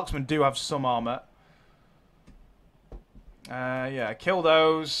mercenary Falxmen do have some armor. Yeah, kill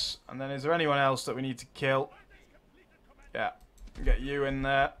those. And then is there anyone else that we need to kill? Yeah, get you in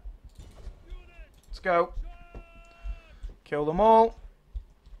there. Let's go. Kill them all.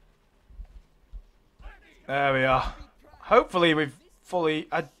 There we are. Hopefully we've fully...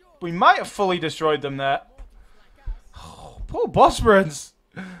 we might have fully destroyed them there. Oh, poor Bosporans.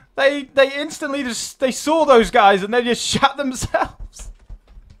 They instantly just... They saw those guys and they just shot themselves.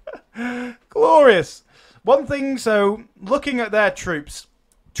 Glorious. One thing, so, looking at their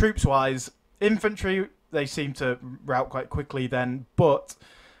troops-wise, infantry, they seem to rout quite quickly then, but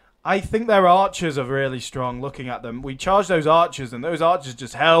I think their archers are really strong looking at them. We charged those archers, and those archers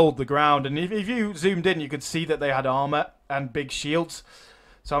just held the ground, and if you zoomed in, you could see that they had armor and big shields.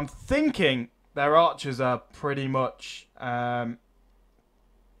 So I'm thinking their archers are pretty much their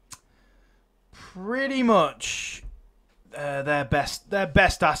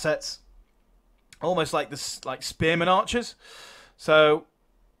best assets. Almost like spearman archers. So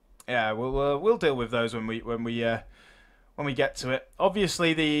yeah, we'll deal with those when we get to it.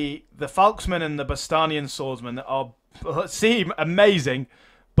 Obviously, the Falxmen and the Bastanian swordsmen seem amazing,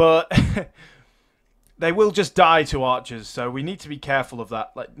 but they will just die to archers. So we need to be careful of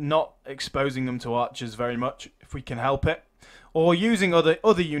that, like not exposing them to archers very much if we can help it, or using other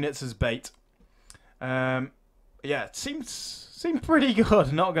units as bait. Yeah, it seemed pretty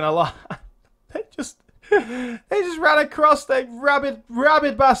good. Not gonna lie. They just ran across, they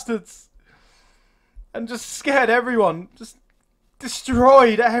rabid bastards, and just scared everyone, just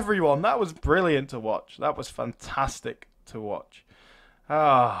destroyed everyone. That was brilliant to watch. That was fantastic to watch.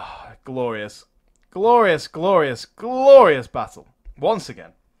 Ah, glorious, glorious, glorious, glorious battle once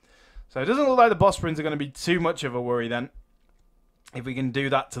again. So it doesn't look like the Bosporans are going to be too much of a worry then, if we can do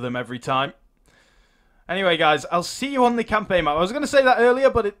that to them every time. Anyway, guys, I'll see you on the campaign map. I was going to say that earlier,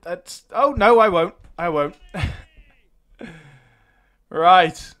 but it's... Oh, no, I won't. I won't.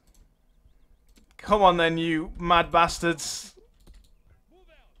 Right. Come on, then, you mad bastards.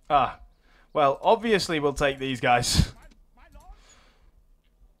 Ah. Well, obviously, we'll take these guys.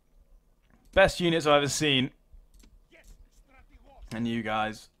 Best units I've ever seen. And you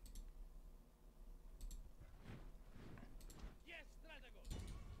guys.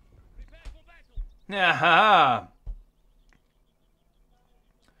 Aha!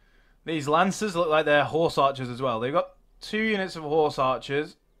 These lancers look like they're horse archers as well. They've got 2 units of horse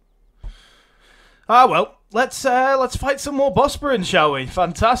archers. Ah, well, let's fight some more Bosporans, shall we?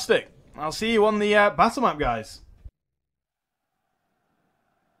 Fantastic. I'll see you on the battle map, guys.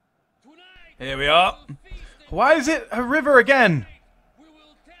 Here we are. Why is it a river again? We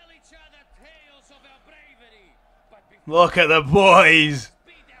will tell each other tales of our bravery. But Look at the boys.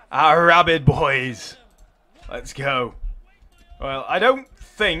 Our rabid boys. Let's go. Well, I don't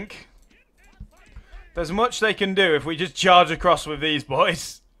think there's much they can do if we just charge across with these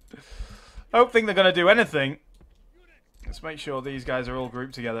boys. I don't think they're going to do anything. Let's make sure these guys are all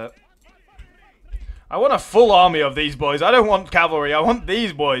grouped together. I want a full army of these boys. I don't want cavalry. I want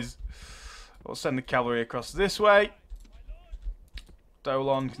these boys. We'll send the cavalry across this way.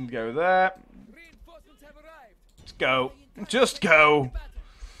 Dolon can go there. Let's go. Just go.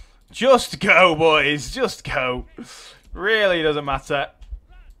 Just go, boys. Just go. Really doesn't matter.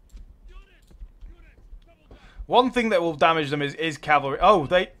 One thing that will damage them is cavalry. Oh,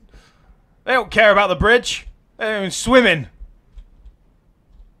 they don't care about the bridge. They're even swimming.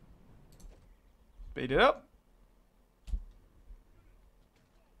 Speed it up.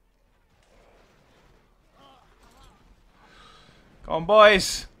 Come on,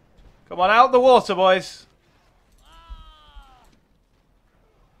 boys. Come on, out the water, boys.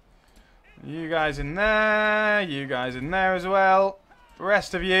 You guys in there. You guys in there as well. The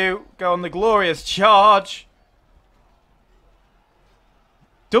rest of you, go on the glorious charge.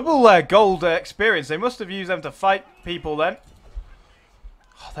 Double their gold experience. They must have used them to fight people then.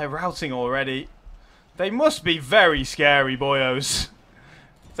 Oh, they're routing already. They must be very scary, boyos.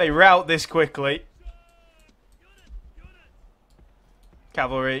 If they rout this quickly.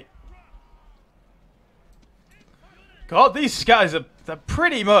 Cavalry. God, these guys they're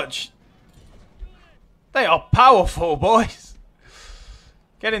pretty much... They are powerful, boys.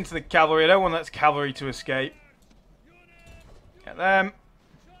 Get into the cavalry. I don't want that cavalry to escape. Get them.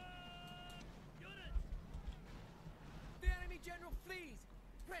 The enemy general flees.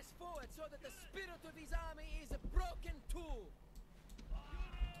 Press forward so that the spirit of his army is broken too.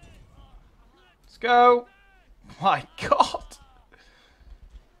 Let's go. My God.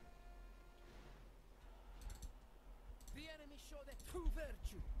 The enemy show their true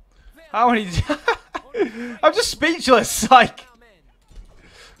virtue. How many... I'm just speechless. Like,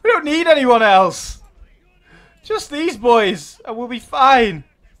 we don't need anyone else. Just these boys, and we'll be fine.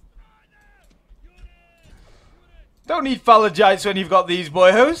 Don't need phalangites when you've got these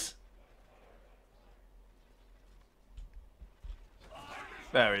boyos.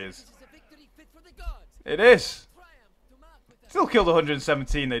 There he is. This is a victory fit for the gods. It is. Triumph to mark with the Still killed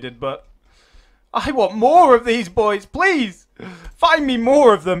 117 they did, but I want more of these boys, please. Find me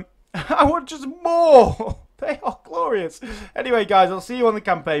more of them. I want just more. They are glorious. Anyway, guys, I'll see you on the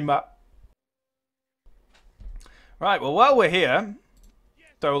campaign map. Right, well, while we're here,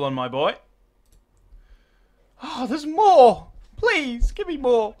 Dolon, my boy. Oh, there's more. Please, give me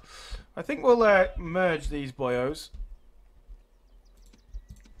more. I think we'll merge these boyos.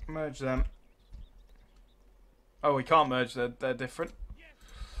 Merge them. Oh, we can't merge. They're different.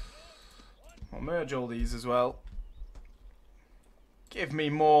 I'll merge all these as well. Give me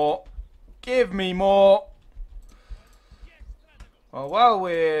more. Give me more. Well, while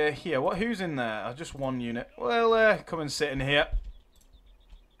we're here, who's in there? Just one unit. Well, come and sit in here.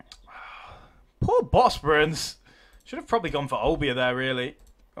 Poor Bosporans. Should have probably gone for Olbia there, really.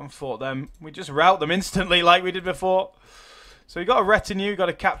 Gone for them. We just rout them instantly like we did before. So we got a retinue, got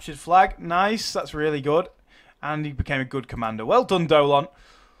a captured flag. Nice, that's really good. And he became a good commander. Well done, Dolon.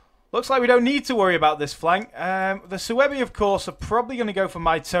 Looks like we don't need to worry about this flank. The Suebi, of course, are probably going to go for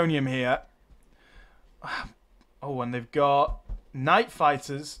Mytonium here. Oh, and they've got Night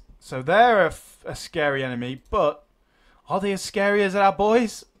Fighters. So they're a scary enemy. But are they as scary as our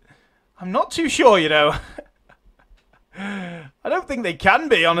boys? I'm not too sure, you know. I don't think they can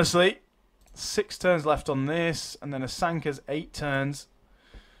be, honestly. 6 turns left on this. And then Asanka's 8 turns.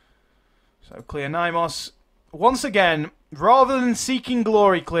 So Cleonymos. Once again, rather than seeking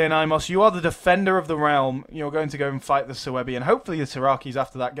glory, Cleonymos, you are the defender of the realm. You're going to go and fight the Suebi, and hopefully the Syracuse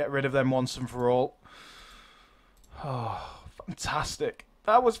after that get rid of them once and for all. Oh, fantastic.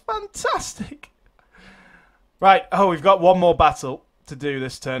 That was fantastic. Right, oh, we've got one more battle to do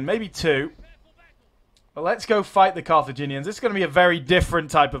this turn. Maybe 2. But let's go fight the Carthaginians. This is going to be a very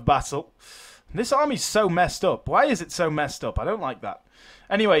different type of battle. This army's so messed up. Why is it so messed up? I don't like that.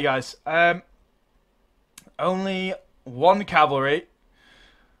 Anyway, guys, only 1 cavalry.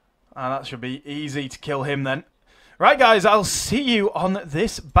 That should be easy to kill him then. Right, guys, I'll see you on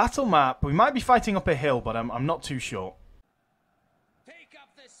this battle map. We might be fighting up a hill, but I'm not too sure. take up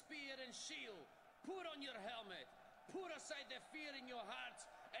the spear and shield. Put on your helmet. Put aside the fear in your hearts.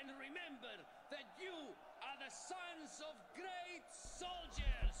 And remember that you are the sons of great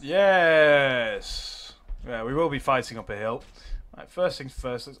soldiers. Yes. Yeah, we will be fighting up a hill. Right, first things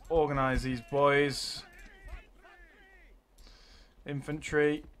first, let's organise these boys.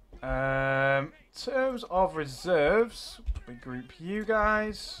 Infantry. In terms of reserves, we group you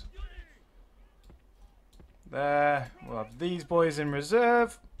guys. There. We'll have these boys in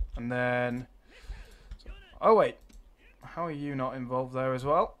reserve. And then... Oh, wait. How are you not involved there as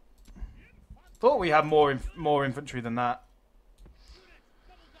well? Thought we had more infantry than that.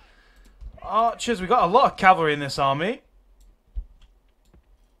 Archers. We got a lot of cavalry in this army.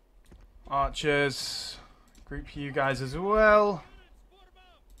 Archers. Group you guys as well.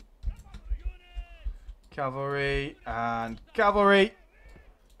 Cavalry and cavalry.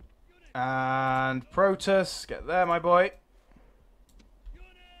 And Protus. Get there, my boy.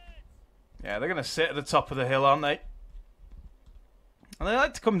 Yeah, they're going to sit at the top of the hill, aren't they? And they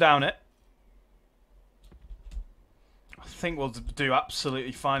like to come down it. I think we'll do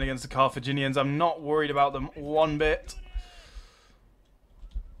absolutely fine against the Carthaginians. I'm not worried about them one bit.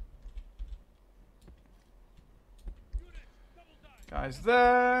 Guys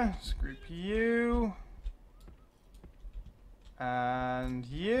there. Let's group you. And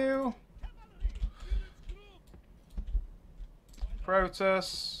you.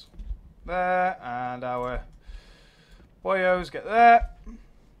 Protus. There. And our boyos get there.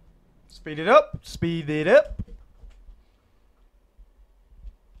 Speed it up. Speed it up.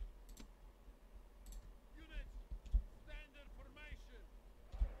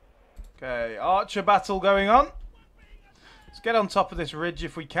 Okay, archer battle going on. Let's get on top of this ridge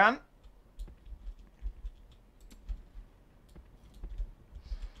if we can.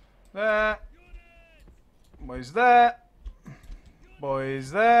 There. Boys there.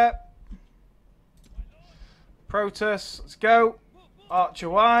 Boys there. Protus, let's go.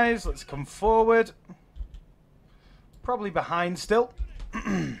 Archer wise, let's come forward. Probably behind still.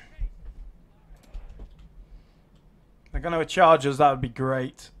 They're going to charge us, that would be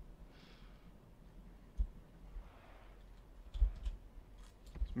great.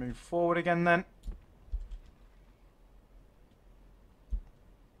 Let's move forward again then.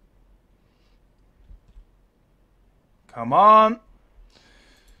 Come on.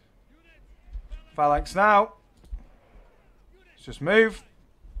 Phalanx now. Let's just move.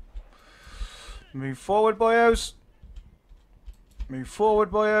 Move forward, boyos. Move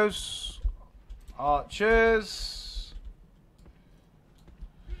forward, boyos. Archers.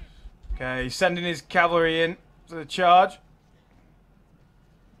 Okay, he's sending his cavalry in to the charge.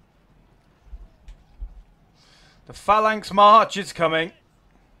 The phalanx march is coming.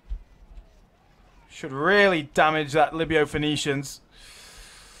 Should really damage that Libyo-Phoenicians.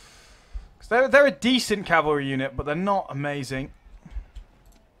 Because they're a decent cavalry unit, but they're not amazing.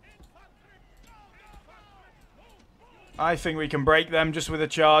 I think we can break them just with a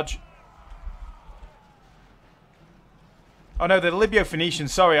charge. Oh no, they're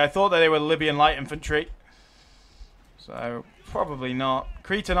Libyo-Phoenicians. Sorry, I thought that they were Libyan light infantry. So, probably not.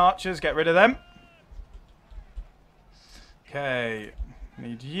 Cretan archers, get rid of them. Okay,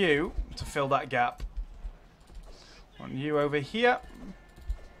 need you to fill that gap. Want you over here.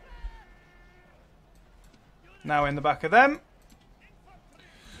 Now in the back of them.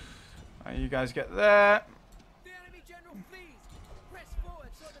 Right, you guys get there.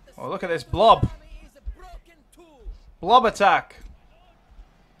 Oh, look at this blob. Blob attack.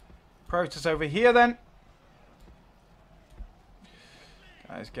 Protus over here then.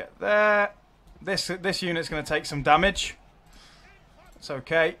 Guys get there. This unit's going to take some damage. It's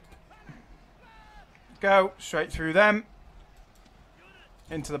okay. Go straight through them.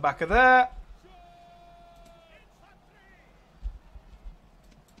 Into the back of there.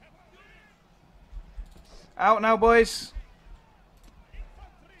 Out now, boys.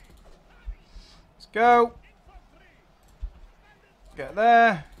 Let's go. Get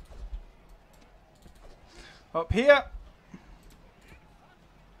there. Up here.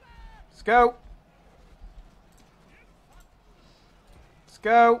 Let's go. Let's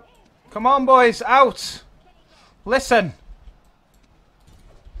go. Come on, boys. Out. Listen.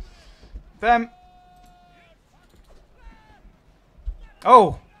 Them.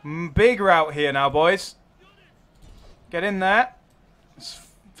 Oh, big route here now, boys. Get in there. Let's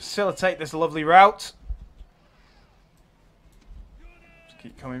facilitate this lovely route. Just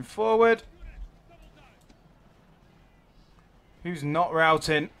keep coming forward. Who's not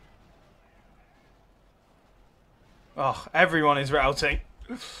routing? Oh, everyone is routing.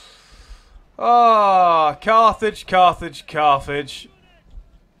 Oh, Carthage, Carthage, Carthage.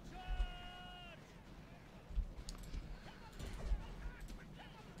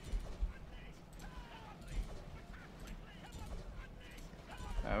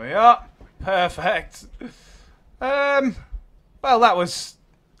 There we are. Perfect. Right, Well, that was...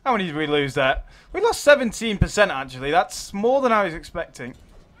 How many did we lose there? We lost 17% actually. That's more than I was expecting.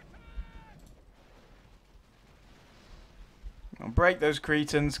 I'll break those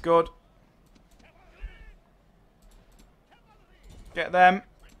Cretans. Good. Get them.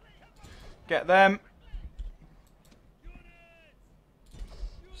 Get them.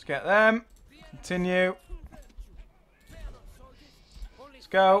 Just get them. Continue. Let's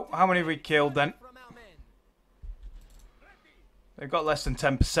go. How many have we killed then? They've got less than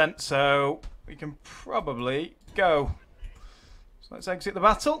 10%, so we can probably go. So let's exit the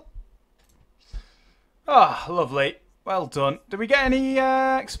battle. Ah, lovely. Well done. Did we get any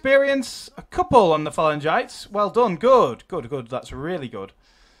experience? A couple on the Phalangites. Well done. Good. Good, good. That's really good.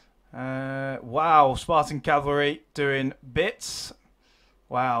 Wow. Spartan cavalry doing bits.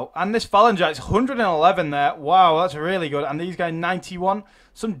 Wow. And this Phalangite's 111 there. Wow, that's really good. And these guys 91.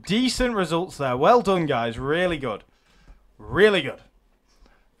 Some decent results there. Well done, guys. Really good. Really good.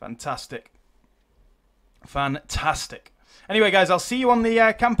 Fantastic. Fantastic. Anyway, guys, I'll see you on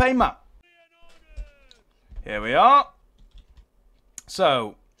the campaign map. Here we are.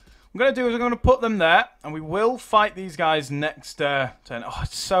 So, what I'm going to do is I'm going to put them there, and we will fight these guys next turn. Oh,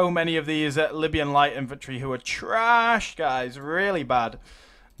 so many of these Libyan light infantry who are trash, guys. Really bad.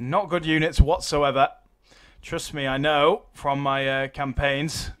 Not good units whatsoever. Trust me, I know from my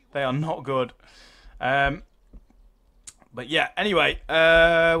campaigns. They are not good. But yeah, anyway,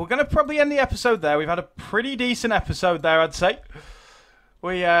 we're going to probably end the episode there. We've had a pretty decent episode there, I'd say.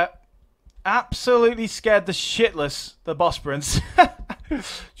 We absolutely scared the shitless, the Bosporans,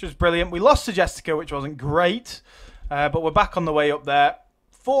 which was brilliant. We lost to Jessica, which wasn't great, but we're back on the way up there.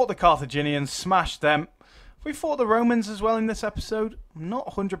 Fought the Carthaginians, smashed them. We fought the Romans as well in this episode. I'm not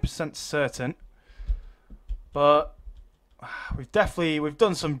 100% certain, but we've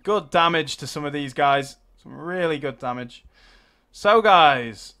done some good damage to some of these guys. Some really good damage. So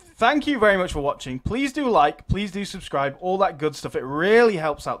guys, thank you very much for watching. Please do like, please do subscribe, all that good stuff. It really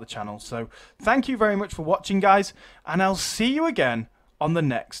helps out the channel. So thank you very much for watching, guys, and I'll see you again on the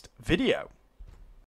next video.